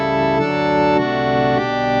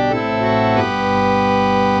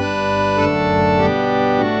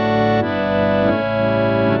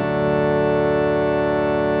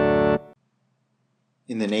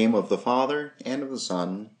name of the Father, and of the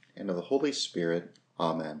Son, and of the Holy Spirit.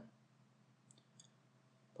 Amen.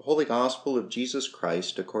 The Holy Gospel of Jesus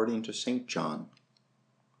Christ according to St. John.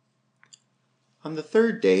 On the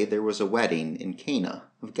third day there was a wedding in Cana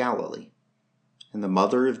of Galilee, and the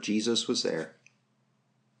mother of Jesus was there.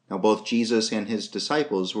 Now both Jesus and his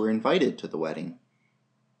disciples were invited to the wedding.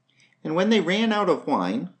 And when they ran out of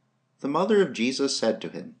wine, the mother of Jesus said to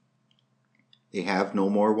him, "They have no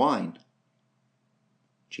more wine."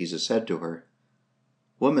 Jesus said to her,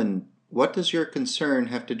 "Woman, what does your concern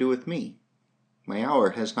have to do with me? My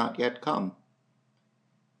hour has not yet come."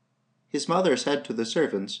 His mother said to the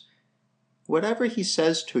servants, "Whatever he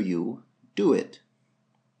says to you, do it."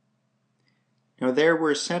 Now there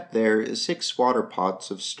were set there 6 water pots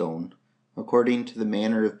of stone, according to the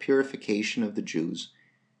manner of purification of the Jews,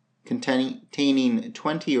 containing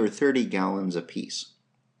 20 or 30 gallons apiece.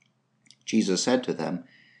 Jesus said to them,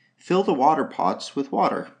 "Fill the water pots with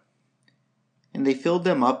water." And they filled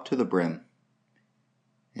them up to the brim.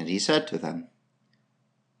 And he said to them,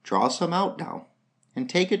 "Draw some out now, and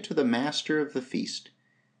take it to the master of the feast."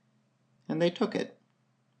 And they took it.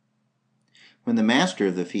 When the master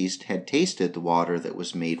of the feast had tasted the water that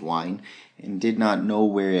was made wine, and did not know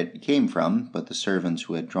where it came from, but the servants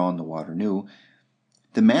who had drawn the water knew,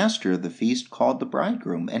 the master of the feast called the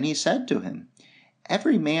bridegroom, and he said to him,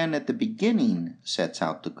 "Every man at the beginning sets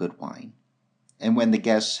out the good wine, and when the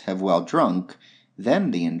guests have well drunk,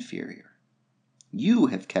 then the inferior. You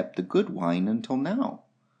have kept the good wine until now."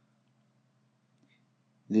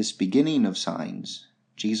 This beginning of signs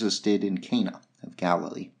Jesus did in Cana of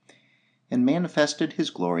Galilee, and manifested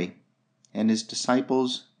his glory, and his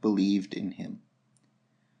disciples believed in him.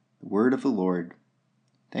 The word of the Lord.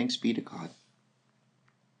 Thanks be to God.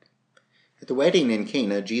 At the wedding in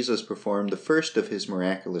Cana, Jesus performed the first of his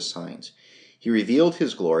miraculous signs. He revealed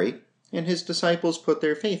his glory, and his disciples put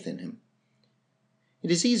their faith in him. It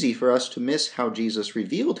is easy for us to miss how Jesus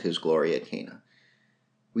revealed his glory at Cana.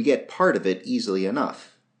 We get part of it easily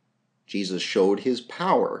enough. Jesus showed his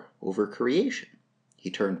power over creation. He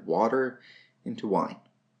turned water into wine.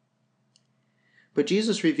 But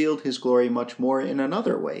Jesus revealed his glory much more in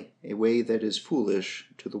another way, a way that is foolish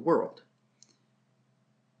to the world.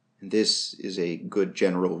 And this is a good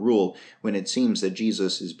general rule when it seems that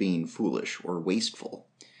Jesus is being foolish or wasteful.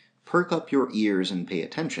 Perk up your ears and pay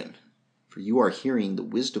attention, for you are hearing the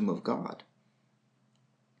wisdom of God.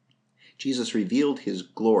 Jesus revealed his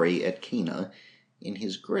glory at Cana in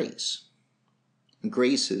his grace.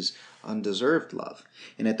 Grace is undeserved love.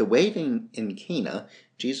 And at the wedding in Cana,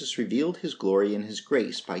 Jesus revealed his glory in his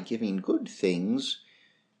grace by giving good things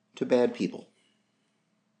to bad people.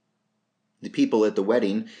 The people at the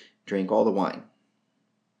wedding drank all the wine.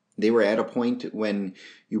 They were at a point when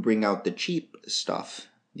you bring out the cheap stuff,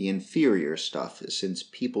 the inferior stuff, since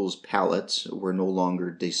people's palates were no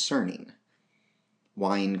longer discerning.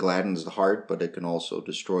 Wine gladdens the heart, but it can also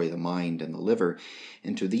destroy the mind and the liver.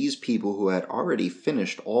 And to these people who had already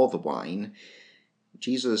finished all the wine,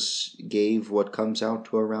 Jesus gave what comes out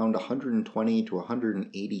to around 120 to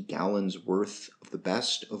 180 gallons worth of the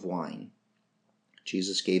best of wine.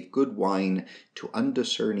 Jesus gave good wine to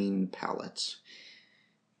undiscerning palates.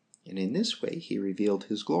 And in this way he revealed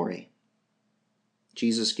his glory.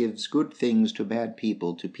 Jesus gives good things to bad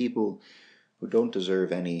people, to people who don't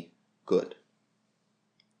deserve any good.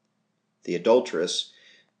 The adulteress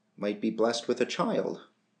might be blessed with a child.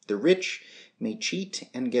 The rich may cheat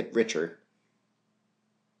and get richer.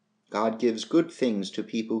 God gives good things to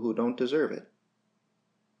people who don't deserve it.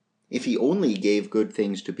 If he only gave good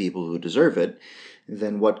things to people who deserve it,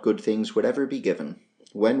 then what good things would ever be given?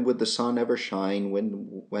 When would the sun ever shine?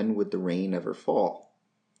 When would the rain ever fall?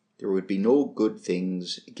 There would be no good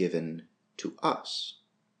things given to us.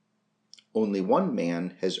 Only one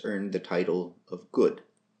man has earned the title of good.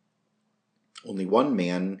 Only one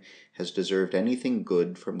man has deserved anything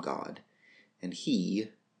good from God, and he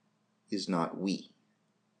is not we.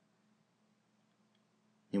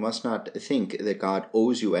 You must not think that God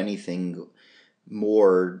owes you anything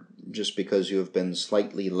more just because you have been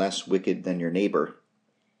slightly less wicked than your neighbor.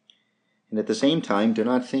 And at the same time, do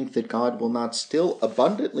not think that God will not still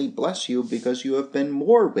abundantly bless you because you have been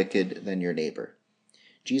more wicked than your neighbor.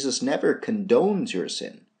 Jesus never condones your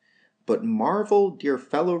sin. But marvel, dear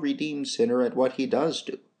fellow redeemed sinner, at what he does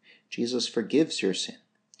do. Jesus forgives your sin.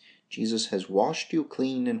 Jesus has washed you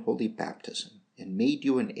clean in holy baptism and made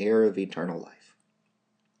you an heir of eternal life.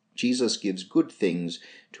 Jesus gives good things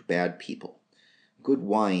to bad people, good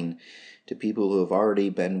wine to people who have already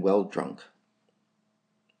been well drunk.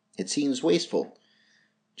 It seems wasteful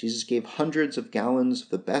Jesus gave hundreds of gallons of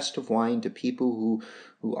the best of wine to people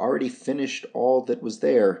who already finished all that was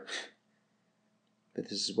there. But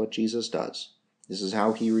this is what Jesus does. This is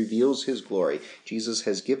how he reveals his glory. Jesus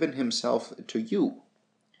has given himself to you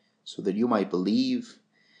so that you might believe,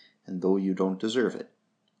 and though you don't deserve it,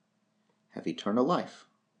 have eternal life.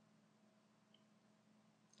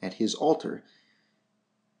 At his altar,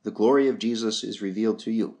 the glory of Jesus is revealed to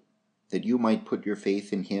you, that you might put your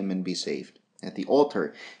faith in him and be saved. At the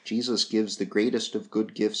altar, Jesus gives the greatest of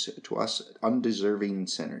good gifts to us undeserving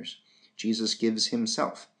sinners. Jesus gives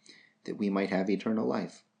himself, that we might have eternal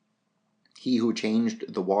life. He who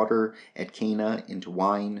changed the water at Cana into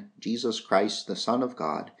wine, Jesus Christ, the Son of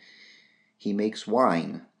God, he makes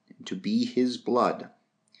wine to be his blood,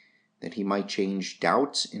 that he might change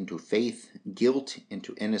doubts into faith, guilt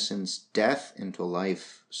into innocence, death into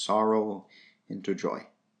life, sorrow into joy.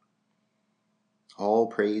 All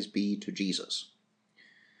praise be to Jesus,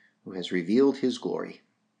 who has revealed his glory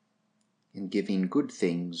in giving good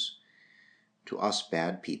things to us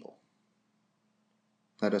bad people.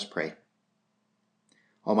 Let us pray.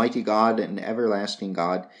 Almighty God and everlasting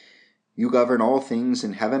God, you govern all things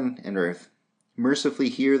in heaven and earth. Mercifully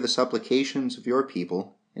hear the supplications of your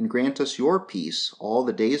people, and grant us your peace all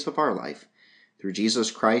the days of our life, through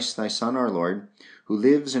Jesus Christ, thy Son, our Lord, who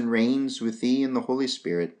lives and reigns with thee in the Holy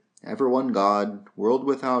Spirit, ever one God, world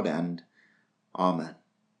without end. Amen.